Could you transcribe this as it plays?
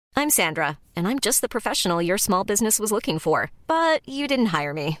I'm Sandra, and I'm just the professional your small business was looking for. But you didn't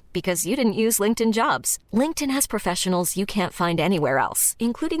hire me because you didn't use LinkedIn Jobs. LinkedIn has professionals you can't find anywhere else,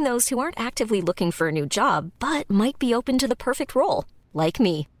 including those who aren't actively looking for a new job, but might be open to the perfect role, like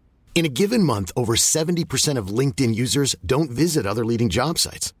me. In a given month, over 70% of LinkedIn users don't visit other leading job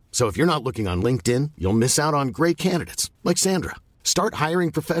sites. So if you're not looking on LinkedIn, you'll miss out on great candidates like Sandra. Start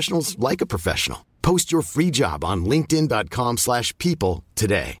hiring professionals like a professional. Post your free job on linkedin.com/people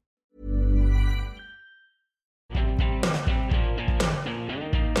today.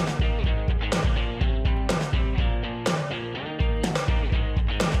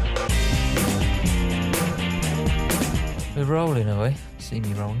 We're rolling, are we? See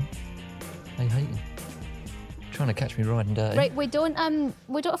me rolling. Hey, hating. Trying to catch me riding dirty. Right, we don't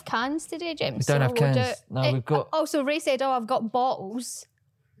have cans today, James. We don't have cans. No, we've got. Also, Ray said, "Oh, I've got bottles."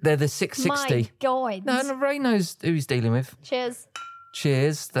 They're the 660. My God. No, Ray knows who he's dealing with. Cheers.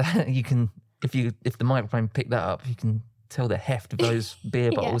 Cheers. You can, if the microphone picked that up, you can tell the heft of those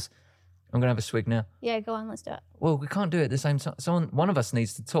beer bottles. I'm gonna have a swig now. Yeah, go on, let's do it. Well, we can't do it at the same time. One of us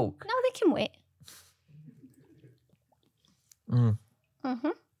needs to talk. No, they can wait.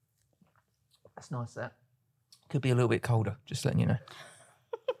 That's nice. That could be a little bit colder. Just letting you know.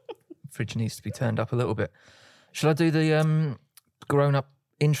 Fridge needs to be turned up a little bit. Shall I do the grown-up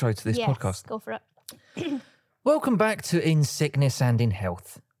intro to this podcast? Go for it. Welcome back to In Sickness and in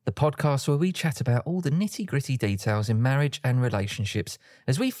Health, the podcast where we chat about all the nitty-gritty details in marriage and relationships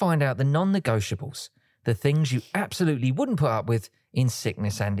as we find out the non-negotiables, the things you absolutely wouldn't put up with in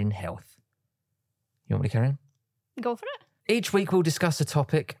sickness and in health. You want me to carry on? Go for it. Each week we'll discuss a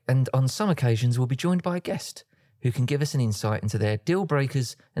topic, and on some occasions we'll be joined by a guest who can give us an insight into their deal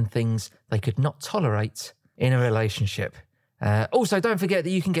breakers and things they could not tolerate in a relationship. Also, don't forget that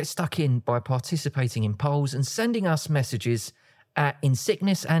you can get stuck in by participating in polls and sending us messages at In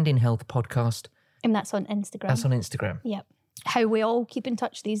Sickness and in Health podcast. And that's on Instagram. That's on Instagram. Yep. How we all keep in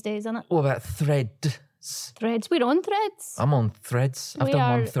touch these days, isn't it? What about Threads? Threads. We're on Threads. I'm on Threads. I've We done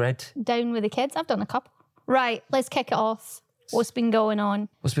are one thread. Down with the kids. I've done a couple. Right, let's kick it off. What's been going on?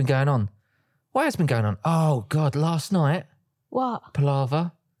 What's been going on? What has been going on? Oh, God, last night, What?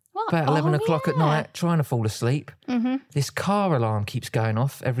 palaver. What? About 11 o'clock at night, trying to fall asleep. Mm-hmm. This car alarm keeps going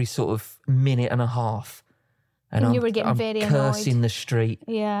off every sort of minute and a half. And you were getting very annoyed. I'm cursing the street,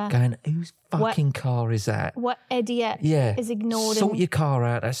 Yeah. going, whose fucking car is that? What idiot Yeah. is ignoring? Sort your car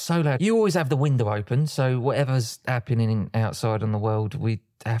out. That's so loud. You always have the window open, so whatever's happening outside in the world, we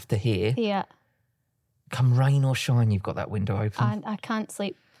have to hear. Yeah. Come rain or shine, you've got that window open. And I can't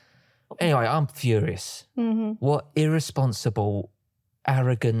sleep. Anyway, I'm furious. Mm-hmm. What irresponsible,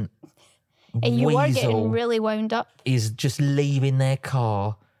 arrogant And you were weasel getting really wound up. is just leaving their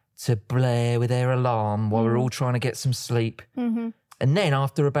car to blare with their alarm while we're all trying to get some sleep. Mm-hmm. And then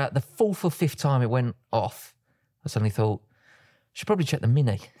after about the fourth or fifth time it went off, I suddenly thought, I should probably check the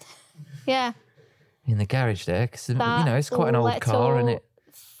Mini Yeah. in the garage there because, That it's quite an old car, and it...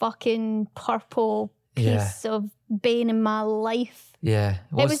 fucking purple Yeah. piece of bane in my life. Yeah.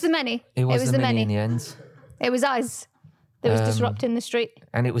 It was the Mini. It was the Mini in the end. It was us that was disrupting the street.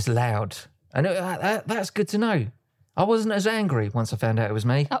 And it was loud. And that's good to know. I wasn't as angry once I found out it was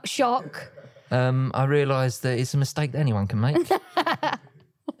me. Oh, shock. I realised that it's a mistake that anyone can make.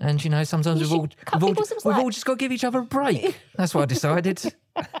 And, sometimes we've all just got to give each other a break. That's what I decided.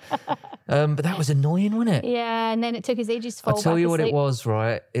 But that was annoying, wasn't it? Yeah, and then it took us ages to fall I'll tell you what asleep. it was,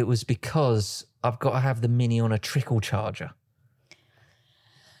 right? It was because I've got to have the Mini on a trickle charger.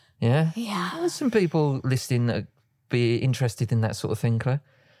 Yeah? Yeah. There's some people listening that be interested in that sort of thing, Claire.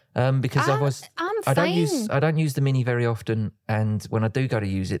 Because I don't use the Mini very often, and when I do go to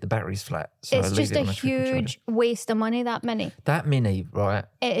use it, the battery's flat. So It's I leave just it a on a trickle charger. huge waste of money, that Mini. That Mini, right?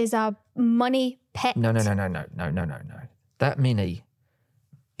 It is a money pit. No. That Mini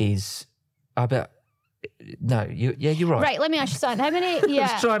is, I bet. No, you're right. Right, let me ask you something. How many? I was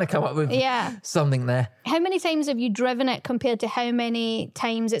Yeah. trying to come up with something there. How many times have you driven it compared to how many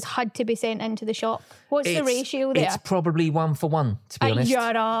times it's had to be sent into the shop? What's the ratio there? It's probably 1 for 1, to be honest.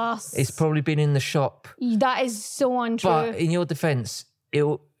 Your ass. It's probably been in the shop. That is so untrue. But in your defence,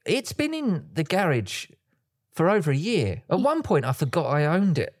 it's been in the garage for over a year. At one point, I forgot I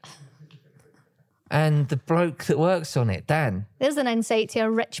owned it. And the bloke that works on it, Dan. There's an insight to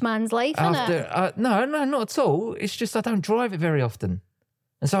a rich man's life, isn't it? No, not at all. It's just I don't drive it very often.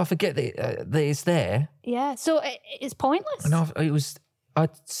 And so I forget that it's there. Yeah, so it's pointless. And I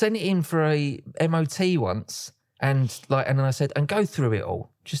sent it in for a MOT once, and then I said, and go through it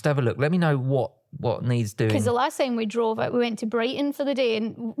all. Just have a look. Let me know what what needs doing. Because the last time we drove it, we went to Brighton for the day,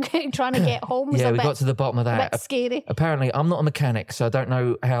 and trying to get home was we got to the bottom of that. A bit scary. Apparently, I'm not a mechanic, so I don't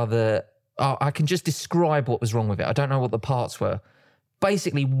know how I can just describe what was wrong with it. I don't know what the parts were.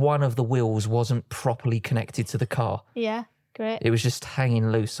 Basically, one of the wheels wasn't properly connected to the car. Yeah, great. It was just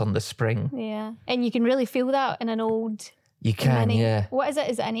hanging loose on the spring. Yeah, and you can really feel that in an old... You can, yeah. What is it?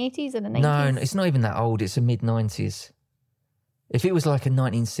 Is it an 80s or a 90s? No, it's not even that old. It's a mid-90s. If it was like a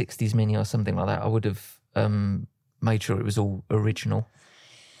 1960s Mini or something like that, I would have made sure it was all original.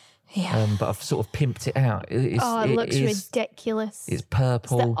 Yeah. But I've sort of pimped it out. It looks ridiculous. It's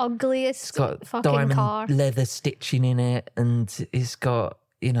purple. It's the ugliest It's got fucking diamond car. leather stitching in it, and it's got,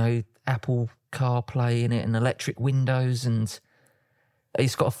 Apple CarPlay in it and electric windows, and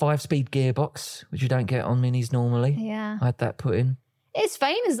it's got a 5-speed gearbox, which you don't get on Minis normally. Yeah. I had that put in. It's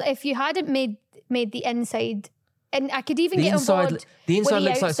fine if you hadn't made the inside, and I could even get on board. The inside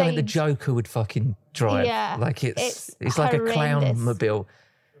looks like something the outside. Joker would fucking drive. Yeah. Like it's like horrendous. a clown mobile.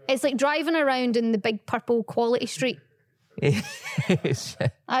 It's like driving around in the big purple Quality Street. It is, yeah.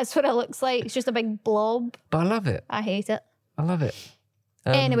 That's what it looks like. It's just a big blob. But I love it. I hate it. I love it.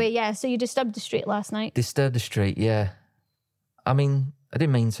 Anyway, yeah, so you disturbed the street last night. Disturbed the street, yeah. I mean, I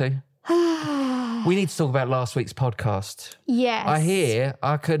didn't mean to. We need to talk about last week's podcast. Yes.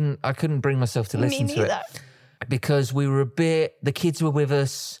 I couldn't bring myself to listen to it. Because we were the kids were with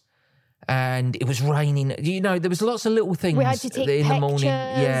us and it was raining. There was lots of little things we had to take in pictures. the morning.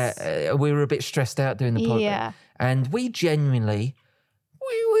 Yeah, we were a bit stressed out doing the podcast. Yeah. And we genuinely,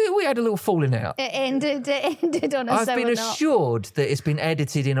 we had a little falling out. It ended on a I've sour been note. assured that it's been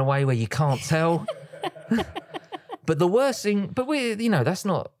edited in a way where you can't tell. But the worst thing, that's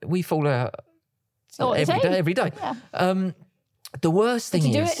not, we fall out every day. Yeah. The worst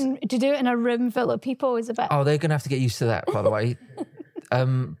thing is... To do it in a room full of people is a bit... Oh, they're going to have to get used to that, by the way.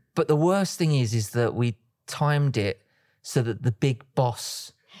 But the worst thing is that we timed it so that the big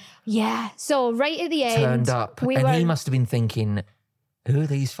boss Yeah. So right at the end... turned up. He must have been thinking, who are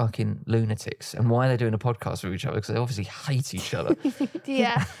these fucking lunatics? And why are they doing a podcast with each other? Because they obviously hate each other.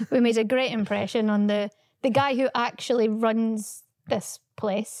 Yeah. We made a great impression on the guy who actually runs this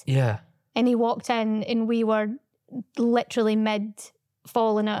place. Yeah. And he walked in and we were literally mid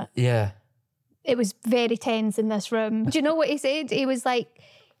falling out. Yeah. It was very tense in this room. Do you know what he said? He was like,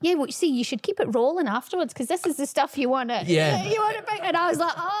 yeah, well, see, you should keep it rolling afterwards because this is the stuff you want to... Yeah. You want to... And I was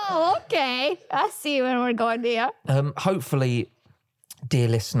like, oh, okay. I see when we're going there. Hopefully, dear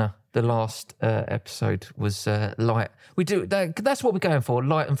listener, the last episode was light. That's what we're going for,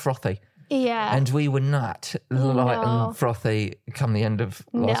 light and frothy. Yeah. And we were not light and frothy come the end of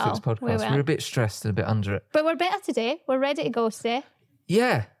last week's podcast. We were a bit stressed and a bit under it. But we're better today. We're ready to go today.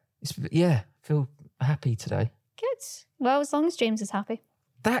 Yeah. Feel happy today. Good. Well, as long as James is happy.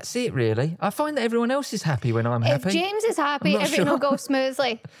 That's it, really. I find that everyone else is happy when I'm happy. If James is happy, everything will go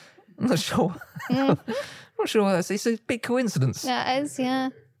smoothly. I'm not sure. I'm not sure. It's a big coincidence. Yeah, it is, yeah.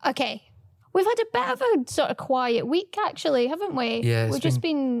 Okay. We've had a bit of a sort of quiet week, actually, haven't we? Yeah.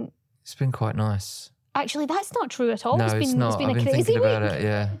 It's been quite nice. Actually, that's not true at all. No, it's not. It's been I've a been crazy thinking about week. it,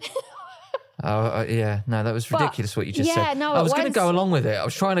 yeah. Yeah. No, that was ridiculous what you just said. No, I was going to go along with it. I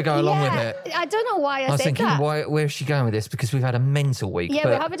was trying to go along with it. I don't know why I was said thinking, that. where is she going with this? Because we've had a mental week. Yeah,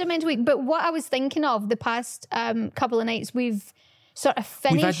 we have had a mental week. But what I was thinking of the past couple of nights, we've sort of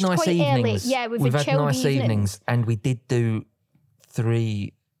finished we've had nice quite evenings. early. Yeah, we've had chilled nice evenings. And we did do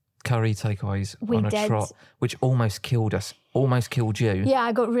 3 curry takeaways on a trot, which almost killed us, almost killed you. Yeah,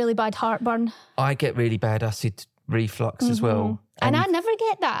 I got really bad heartburn. I get really bad acid reflux as well. And I never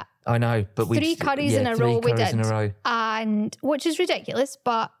get that. I know, but we 3 curries in a row we did. In a row. And which is ridiculous,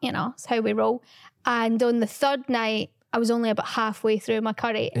 but it's how we roll. And on the third night, I was only about halfway through my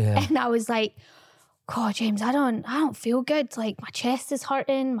curry. Yeah. And I was like, God, James, I don't feel good. Like my chest is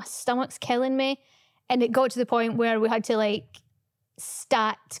hurting, my stomach's killing me. And it got to the point where we had to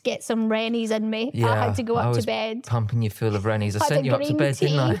get some Rennies in me. Yeah, I had to go up to was bed. Pumping you full of Rennies. I Had sent a you up to green bed, tea.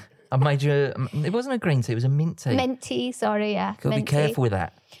 didn't I? I made you. It wasn't a green tea. It was a mint tea. Mint tea, sorry, yeah. Got to be mint careful tea. with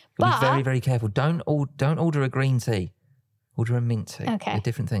that. Got to be very, very careful. Don't order a green tea. Order a mint tea. Okay. They're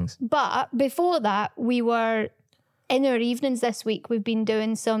different things. But before that, we were in our evenings this week. We've been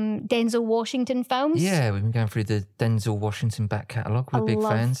doing some Denzel Washington films. Yeah, we've been going through the Denzel Washington back catalogue. We're big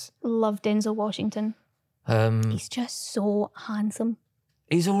fans. Love Denzel Washington. He's just so handsome.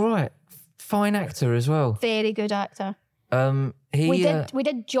 He's all right. Fine actor as well. Very good actor. We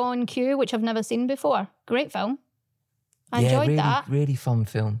did John Q, which I've never seen before. Great film. I enjoyed really, that. Really fun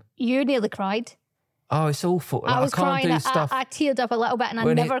film. You nearly cried. Oh, it's awful. I was can't crying. do stuff. I teared up a little bit and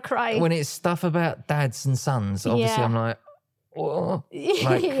I never cry. When it's stuff about dads and sons, obviously Yeah. I'm like, oh,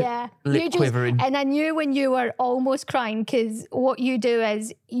 like yeah. lip quivering. And I knew when you were almost crying because what you do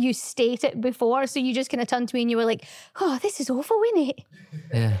is you state it before. So you just kind of turned to me and you were like, oh, this is awful, isn't it?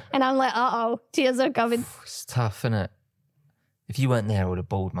 Yeah. And I'm like, uh-oh, tears are coming. It's tough, isn't it? If you weren't there, I would have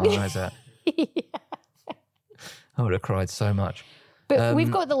bawled my eyes out. Yeah. I would have cried so much. But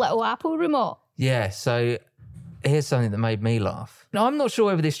we've got the little Apple remote. Yeah, so here's something that made me laugh. Now, I'm not sure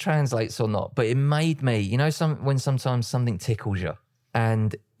whether this translates or not, but it made me, you know, when sometimes something tickles you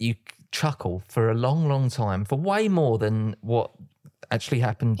and you chuckle for a long, long time for way more than what actually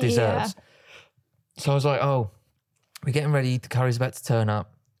happened deserves. Yeah. So I was like, oh, we're getting ready. The curry's about to turn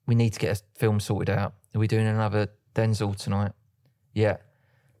up. We need to get a film sorted out. Are we doing another Denzel tonight? Yeah.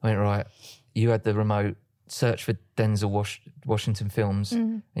 I went, right. You had the remote, search for Denzel Washington films,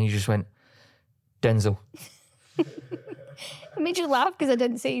 and you just went, Denzel. It made you laugh because I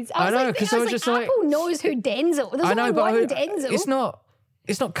didn't say his. I know, because I was just like, Apple knows who Denzel. There's I know, only but one Denzel.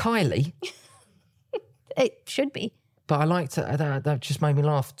 It's not Kylie. It should be. But I liked it. That just made me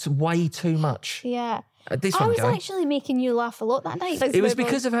laugh way too much. Yeah. This I one was going. Actually making you laugh a lot that night. It was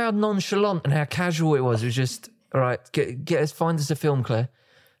because of how nonchalant and how casual it was. It was just, all right, get us, find us a film, Claire.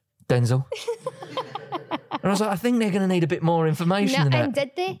 Denzel. And I was like, I think they're going to need a bit more information than that. And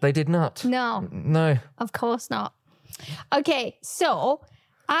did they? They did not. No. Of course not. Okay, so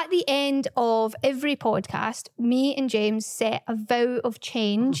at the end of every podcast, me and James set a vow of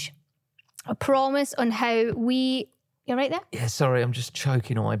change, a promise on how we... You right there? Yeah, sorry, I'm just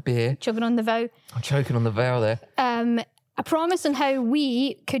choking on my beer. Choking on the vow. I'm choking on the vow there. A promise on how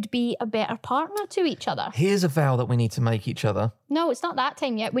we could be a better partner to each other. Here's a vow that we need to make each other. No, it's not that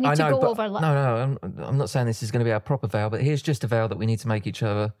time yet. We need to go over... No, I'm not saying this is going to be our proper vow, but here's just a vow that we need to make each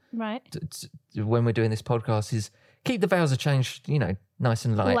other. Right. When we're doing this podcast is keep the vows of change, nice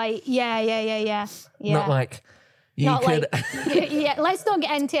and light. Yeah. Not like... yeah, let's not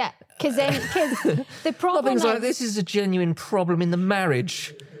get into it because the problem things like this is a genuine problem in the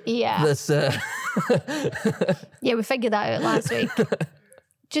marriage. Yeah, that's yeah, we figured that out last week.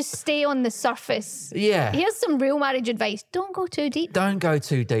 Just stay on the surface. Yeah. Here's some real marriage advice: don't go too deep. Don't go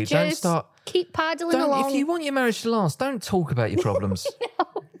too deep. Don't start. Keep paddling along. If you want your marriage to last, don't talk about your problems.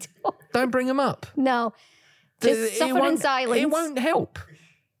 No, don't bring them up. No, just suffer in silence. It won't help.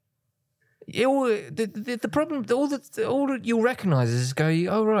 The problem, all that you'll recognise is go,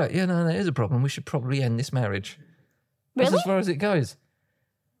 oh, right, yeah, no, there is a problem. We should probably end this marriage. Really? That's as far as it goes.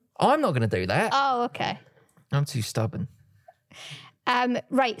 I'm not going to do that. Oh, okay. I'm too stubborn.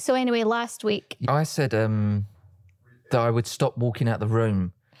 Right, so anyway, last week... I said that I would stop walking out the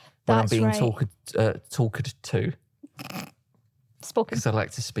room when I'm being talked to. Spoken. Because I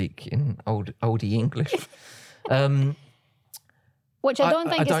like to speak in oldie English. Which I don't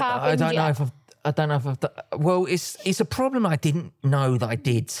think has happened I don't know if I've done... Well, it's a problem I didn't know that I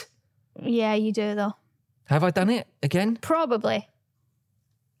did. Yeah, you do, though. Have I done it again? Probably.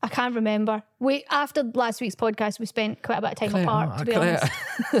 I can't remember. After last week's podcast, we spent quite a bit of time apart, to be honest.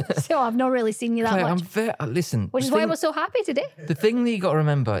 So I've not really seen you that Claire, much. Listen. Which is why we're so happy today. The thing that you got to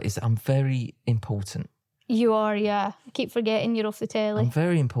remember is that I'm very important. You are, yeah. I keep forgetting you're off the telly. I'm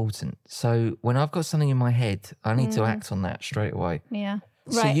very important. So when I've got something in my head, I need to act on that straight away. Yeah.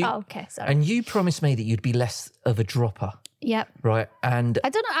 So right. Okay, sorry. And you promised me that you'd be less of a dropper. Yep. Right. And I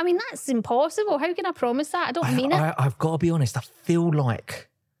don't know. I mean, that's impossible. How can I promise that? I don't mean it. I've got to be honest. I feel like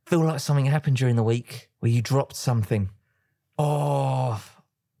something happened during the week where you dropped something. Oh,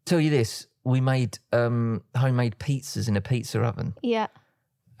 tell you this. We made homemade pizzas in a pizza oven. Yeah.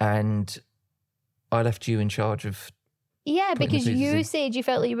 And I left you in charge of... Yeah, because you said you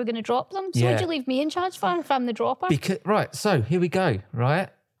felt like you were going to drop them. So what'd you leave me in charge for if I'm the dropper? Right, so here we go, right?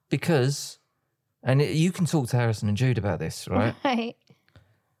 Because, and you can talk to Harrison and Jude about this, right? Right.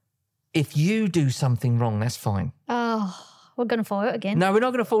 If you do something wrong, that's fine. Oh, we're going to fall out again. No, we're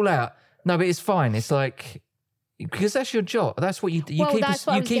not going to fall out. No, but it's fine. It's like... Because that's your job. That's what you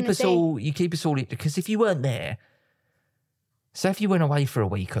keep us all, because if you weren't there... So if you went away for a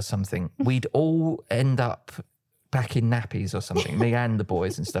week or something, we'd all end up back in nappies or something, me and the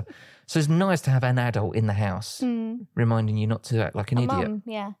boys and stuff. So it's nice to have an adult in the house reminding you not to act like an idiot. Mum,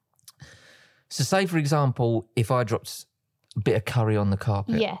 yeah. So say, for example, if I dropped a bit of curry on the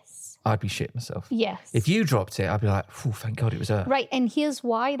carpet, yes, I'd be shit myself. Yes. If you dropped it, I'd be like, oh, thank God it was her. Right, and here's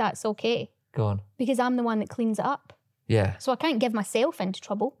why that's okay. Go on. Because I'm the one that cleans it up. Yeah. So I can't give myself into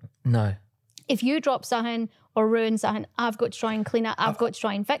trouble. No. If you drop something or ruin something, I've got to try and clean it. I've got to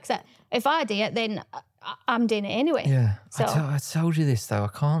try and fix it. If I do it, then I'm doing it anyway. Yeah. So, I told you this, though. I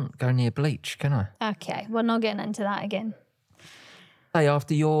can't go near bleach, can I? Okay. We're not getting into that again. Hey,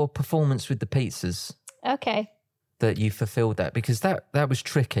 after your performance with the pizzas... Okay. that you fulfilled that, because that was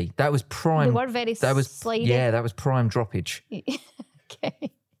tricky. That was prime. They were very slidey. Yeah, that was prime droppage.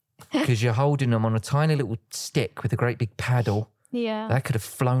 Okay. Because you're holding them on a tiny little stick with a great big paddle. Yeah. That could have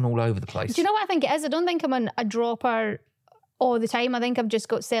flown all over the place. Do you know what I think it is? I don't think I'm on a dropper all the time. I think I've just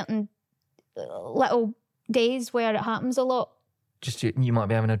got certain little days where it happens a lot. Just you might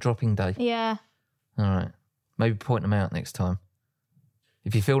be having a dropping day. Yeah. All right. Maybe point them out next time.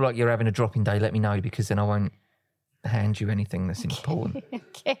 If you feel like you're having a dropping day, let me know, because then I won't hand you anything that's important.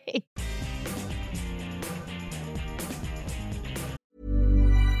 Okay.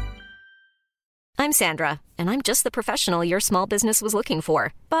 I'm Sandra, and I'm just the professional your small business was looking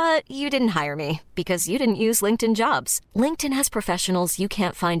for. But you didn't hire me because you didn't use LinkedIn Jobs. LinkedIn has professionals you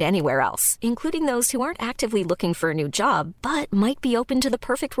can't find anywhere else, including those who aren't actively looking for a new job, but might be open to the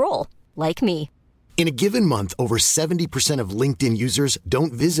perfect role, like me. In a given month, over 70% of LinkedIn users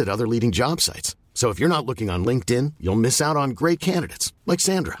don't visit other leading job sites. So if you're not looking on LinkedIn, you'll miss out on great candidates like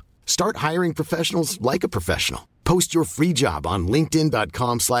Sandra. Start hiring professionals like a professional. Post your free job on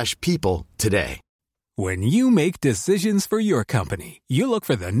linkedin.com/people today. When you make decisions for your company, you look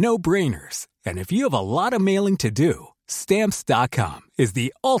for the no-brainers. And if you have a lot of mailing to do, Stamps.com is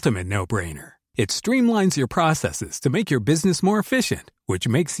the ultimate no-brainer. It streamlines your processes to make your business more efficient, which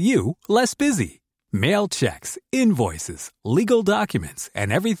makes you less busy. Mail checks, invoices, legal documents,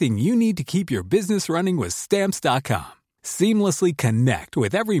 and everything you need to keep your business running with Stamps.com. Seamlessly connect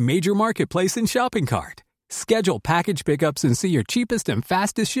with every major marketplace and shopping cart. Schedule package pickups and see your cheapest and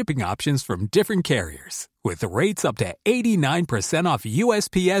fastest shipping options from different carriers, with rates up to 89% off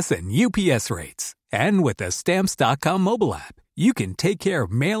USPS and UPS rates. And with the Stamps.com mobile app, you can take care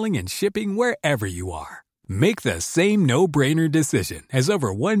of mailing and shipping wherever you are. Make the same no-brainer decision as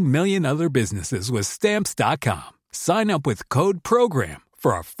over 1 million other businesses with Stamps.com. Sign up with code PROGRAM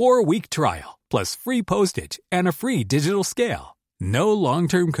for a 4-week trial, plus free postage and a free digital scale. No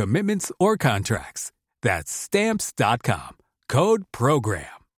long-term commitments or contracts. That's Stamps.com. Code PROGRAM.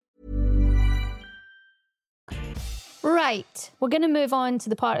 Right. We're going to move on to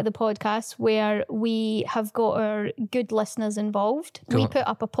the part of the podcast where we have got our good listeners involved. We put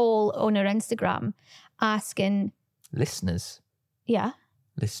up a poll on our Instagram asking... Listeners? Yeah.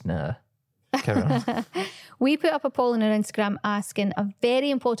 Listener. Carry on. We put up a poll on our Instagram asking a very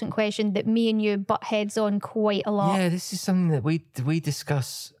important question that me and you butt heads on quite a lot. Yeah, this is something that we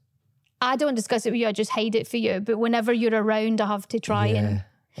discuss... I don't discuss it with you, I just hide it for you. But whenever you're around, I have to try and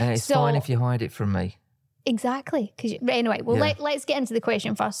it's fine if you hide it from me. Exactly. Anyway, let's get into the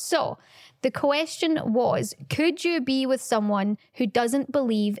question first. So the question was, could you be with someone who doesn't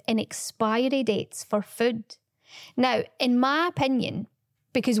believe in expiry dates for food? Now, in my opinion,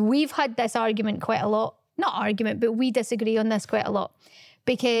 because we've had this argument quite a lot, not argument, but we disagree on this quite a lot,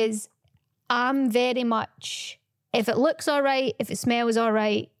 because I'm very much... If it looks all right, if it smells all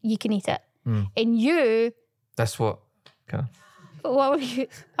right, you can eat it. And you... That's what... Go. What were you...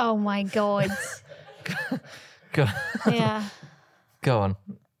 Oh, my God. Go. Yeah. Go on.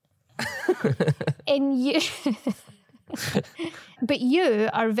 And you... But you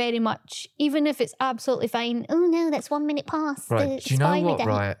are very much, even if it's absolutely fine, oh, no, that's 1 minute past. Right, do you know what,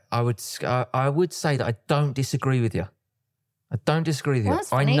 right? I would say that I don't disagree with you. I don't disagree with you. Well, that's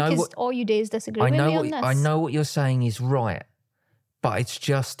funny, because all you do is disagree with me on this. I know what you're saying is right, but it's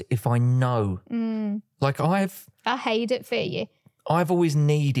just if I know. Like I hide it for you. I've always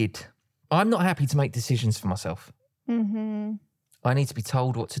needed... I'm not happy to make decisions for myself. Mm-hmm. I need to be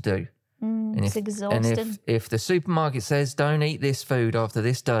told what to do. It's exhausting. And if the supermarket says don't eat this food after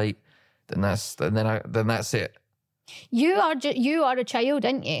this date, then that's it. You are a child,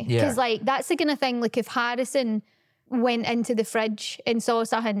 aren't you? Yeah. Because that's the kind of thing. Like if Harrison went into the fridge and saw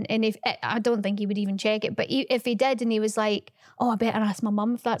something, and if I don't think he would even check it, but if he did and he was like, oh, I better ask my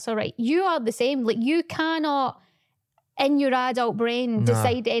mum if that's all right. You are the same. Like you cannot, in your adult brain,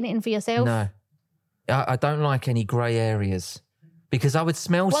 decide anything for yourself. No. I don't like any grey areas because I would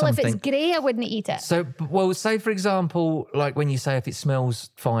smell something. Well, if it's grey, I wouldn't eat it. So, say for example, like when you say if it smells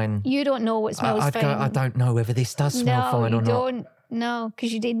fine. You don't know what smells fine. I don't know whether this does smell fine or not. No, you don't. No,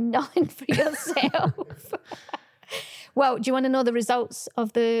 because you did nothing for yourself. Well, do you want to know the results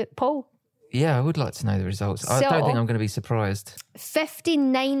of the poll? Yeah, I would like to know the results. I don't think I'm going to be surprised.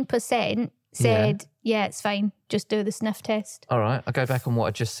 59% said, yeah, it's fine. Just do the sniff test. All right. I'll go back on what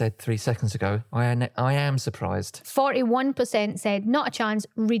I just said 3 seconds ago. I am surprised. 41% said, not a chance,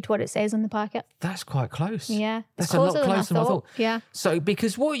 read what it says on the packet. That's quite close. Yeah. That's a lot closer than I thought. Yeah. So,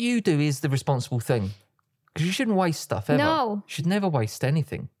 because what you do is the responsible thing. Because you shouldn't waste stuff ever. No. You should never waste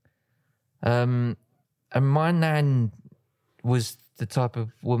anything. And my nan was the type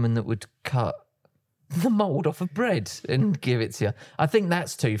of woman that would cut the mould off of bread and give it to you. I think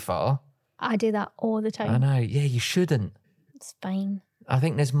that's too far. I do that all the I time. know. Yeah, you shouldn't. It's fine. I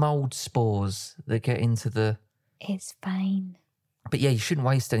think there's mould spores that get into the... It's fine. But yeah, you shouldn't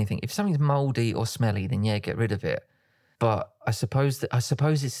waste anything. If something's mouldy or smelly, then yeah, get rid of it. But I suppose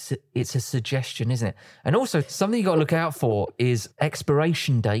it's a suggestion, isn't it? And also, something you got to look out for is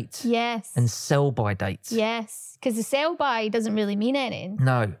expiration date Yes. and sell-by date. Yes. Because the sell-by doesn't really mean anything.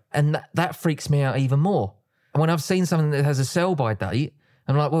 No, and that freaks me out even more. When I've seen something that has a sell-by date,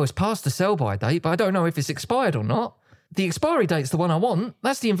 I'm like, well, it's past the sell-by date, but I don't know if it's expired or not. The expiry date's the one I want.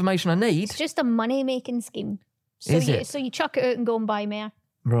 That's the information I need. It's just a money-making scheme. So Is it? So you chuck it out and go and buy more.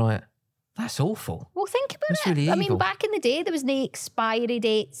 Right. That's awful. Well, think about That's it. really I mean, evil. back in the day, there was no expiry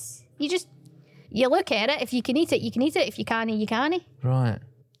dates. You look at it. If you can eat it, you can eat it. If you can't, you can't. Right.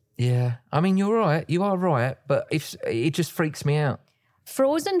 Yeah. I mean, you're right. You are right. But if it just freaks me out.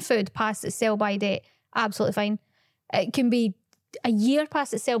 Frozen food past its sell-by date, absolutely fine. It can be a year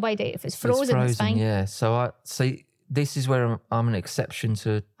past its sell-by date. If it's frozen, it's fine. Yeah. So I see. This is where I'm an exception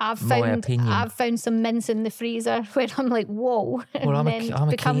to my opinion. I've found some mince in the freezer where I'm like, whoa. Well, and then it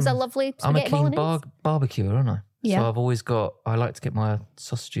becomes a lovely I'm a spaghetti keen bolognese. barbecuer, aren't I? Yeah. So I like to get my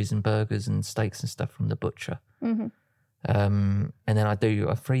sausages and burgers and steaks and stuff from the butcher. Mm-hmm. And then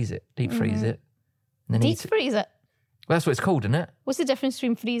I freeze it, deep freeze it. And then Deep eat it. freeze it. Well, that's what it's called, isn't it? What's the difference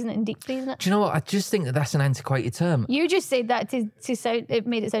between freezing it and deep freezing it? Do you know what? I just think that's an antiquated term. You just said that to sound, it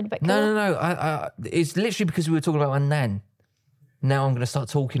made it sound a bit cool. No. It's literally because we were talking about my nan. Now I'm going to start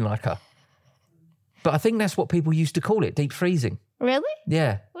talking like her. But I think that's what people used to call it, deep freezing. Really?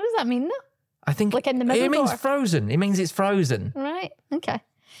 Yeah. What does that mean though? I think Like in the middle it means door? frozen. It means it's frozen. Right. Okay.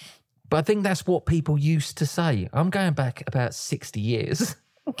 But I think that's what people used to say. I'm going back about 60 years.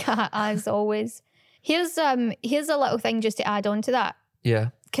 As always. Here's a little thing just to add on to that. Yeah.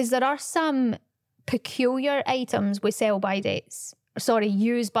 Because there are some peculiar items with sell-by dates. Sorry,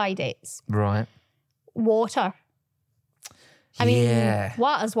 use-by dates. Right. Water. I Yeah. mean,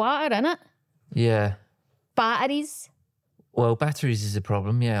 water's water, innit? Yeah. Batteries. Well, batteries is a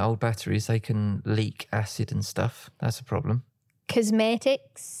problem. Yeah, old batteries, they can leak acid and stuff. That's a problem.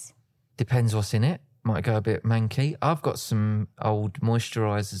 Cosmetics. Depends what's in it. Might go a bit manky. I've got some old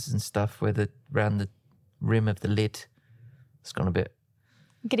moisturisers and stuff where around the rim of the lid, it's gone a bit,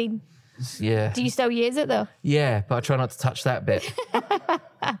 Green. yeah. Do you still use it though? Yeah, but I try not to touch that bit.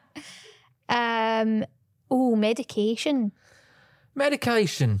 Medication.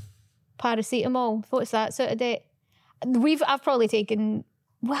 Medication. Paracetamol. What's that sort of date? I've probably taken.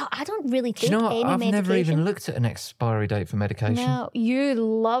 Well, I don't really Do take you know what? any I've medication. never even looked at an expiry date for medication. No, you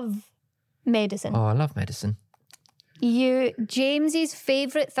love medicine. Oh, I love medicine. James's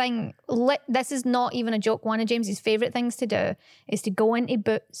favourite thing, this is not even a joke, one of James's favourite things to do is to go into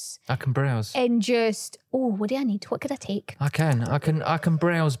Boots I can browse. and just, what do I need? What could I take? I can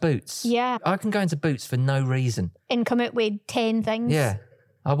browse Boots. Yeah. I can go into Boots for no reason. And come out with 10 things. Yeah.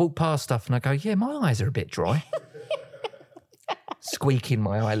 I walk past stuff and I go, yeah, my eyes are a bit dry. Squeaking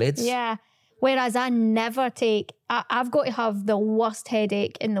my eyelids. Yeah. Whereas I never take, I've got to have the worst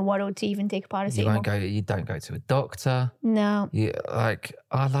headache in the world to even take a paracetamol. You don't go to a doctor. No.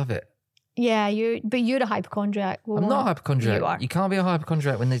 I love it. Yeah, but you're a hypochondriac. I'm not a hypochondriac. You are. You can't be a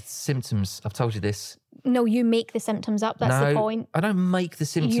hypochondriac when there's symptoms. I've told you this. No, you make the symptoms up. That's the point. I don't make the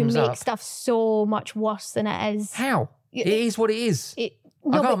symptoms You make up. stuff so much worse than it is. How? It is what it is.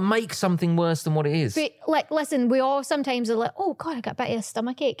 No, I can't make something worse than what it is. But listen, we all sometimes are like, oh God, I got a bit of a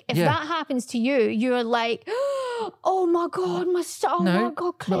stomachache. If Yeah. that happens to you, you're like, oh my God, my stomach. No, Oh my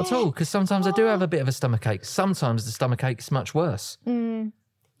God, not at all. Claire. Because sometimes I do have a bit of a stomachache. Sometimes the stomachache is much worse. You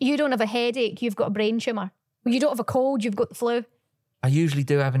don't have a headache, you've got a brain tumour. You don't have a cold, you've got the flu. I usually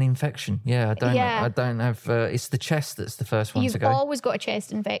do have an infection. Yeah, I don't. Yeah. I don't have. It's the chest that's the first one You've to go. always got a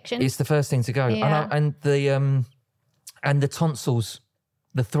chest infection. It's the first thing to go. Yeah. And the tonsils,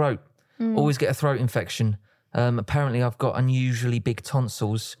 the throat. Always get a throat infection. Apparently, I've got unusually big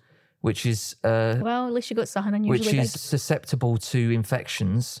tonsils, which is Well, at least you got something unusually which is big. susceptible to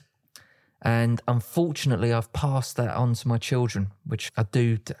infections. And unfortunately, I've passed that on to my children, which I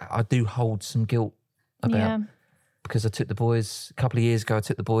do hold some guilt about. Yeah. Because I took the boys a couple of years ago. I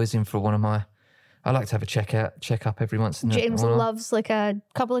took the boys in for one of my. I like to have a check up every once in a while. James loves like a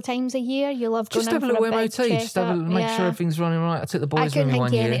couple of times a year. You love going Just have a in for little big MOT, just have checkup. make sure everything's running right. I took the boys I with couldn't me think one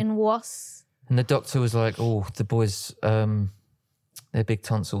of year, anything worse. and the doctor was like, "Oh, the boys, they're big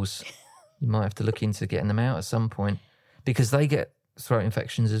tonsils. You might have to look into getting them out at some point because they get throat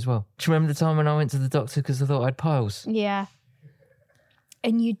infections as well." Do you remember the time when I went to the doctor because I thought I had piles, Yeah.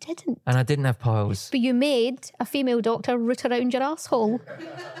 And you didn't. and I didn't have piles? But you made a female doctor root around your asshole.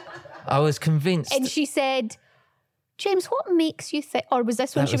 I was convinced. And she said, James, what makes you think... Or was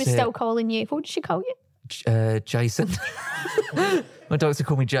this when That she was was it. still calling you? What did she call you? Jason. My doctor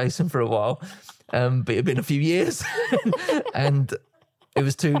called me Jason for a while, but it had been a few years. And it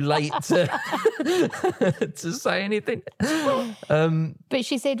was too late to say anything. But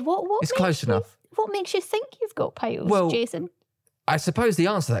she said, what It's makes close you- enough. What makes you think you've got piles, Well, Jason? I suppose the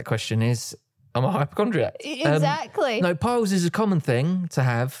answer to that question is I'm a hypochondriac. Exactly. No, piles is a common thing to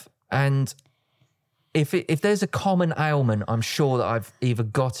have, and if there's a common ailment, I'm sure that I've either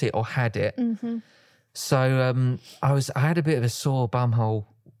got it or had it. Mm-hmm. So I had a bit of a sore bumhole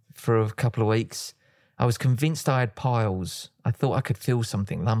for a couple of weeks. I was convinced I had piles. I thought I could feel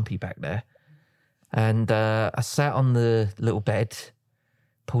something lumpy back there, and I sat on the little bed,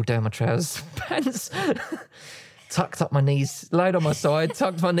 pulled down my trousers, pants. Tucked up my knees, laid on my side,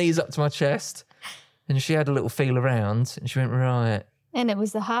 tucked my knees up to my chest, and she had a little feel around, and she went, right. And it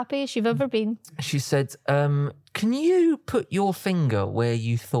was the happiest you've ever been. She said, can you put your finger where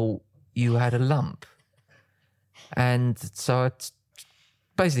you thought you had a lump? And so I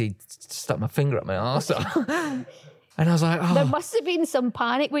basically stuck my finger up my arsehole. And I was like, There oh. must have been some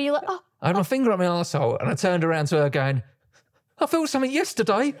panic where you're like, oh, I had my finger up my arsehole, and I turned around to her going, I felt something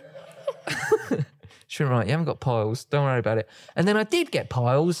yesterday. She went, right, you haven't got piles. Don't worry about it. And then I did get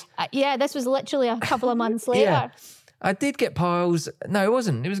piles. yeah, this was literally a couple of months later. Yeah. I did get piles. No, it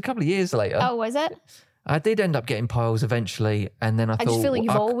wasn't. It was a couple of years later. Oh, was it? I did end up getting piles eventually. And then I I thought... just feel like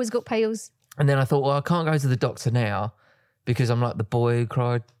you've always got piles. And then I thought, well, I can't go to the doctor now because I'm like the boy who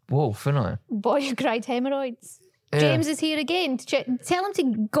cried wolf, aren't I? Boy who cried hemorrhoids. Yeah. James is here again. To check. Tell him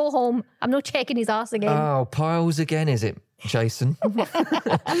to go home. I'm not checking his ass again. Oh, piles again, is it, Jason?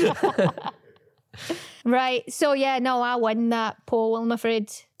 Right. So, yeah, no, I win that poll, I'm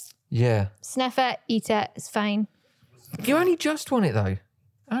afraid. Yeah. Sniff it, eat it, it's fine. You only just won it, though.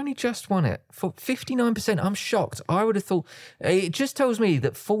 Only just won it. For 59%, I'm shocked. I would have thought... It just tells me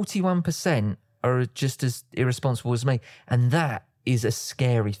that 41% are just as irresponsible as me. And that is a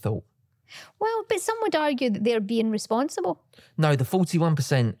scary thought. Well, but some would argue that they're being responsible. No, the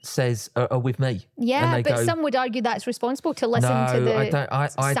 41% says are with me. Yeah, And they but go, some would argue that's responsible to listen to the I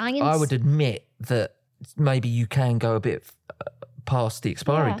don't. science. I would admit that maybe you can go a bit past the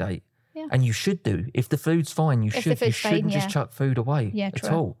expiry Yeah. date, Yeah. and you should do. If the food's fine, you If the should. You food's fine, shouldn't just yeah. chuck food away Yeah, at true.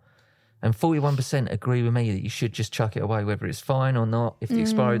 all. And 41% agree with me that you should just chuck it away, whether it's fine or not. If the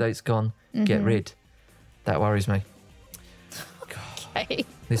expiry date's gone, get rid. That worries me. Okay.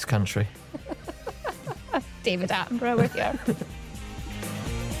 This country. David Attenborough with you.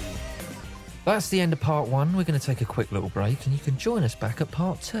 That's the end of part one. We're going to take a quick little break, and you can join us back at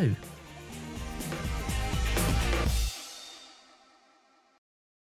part two.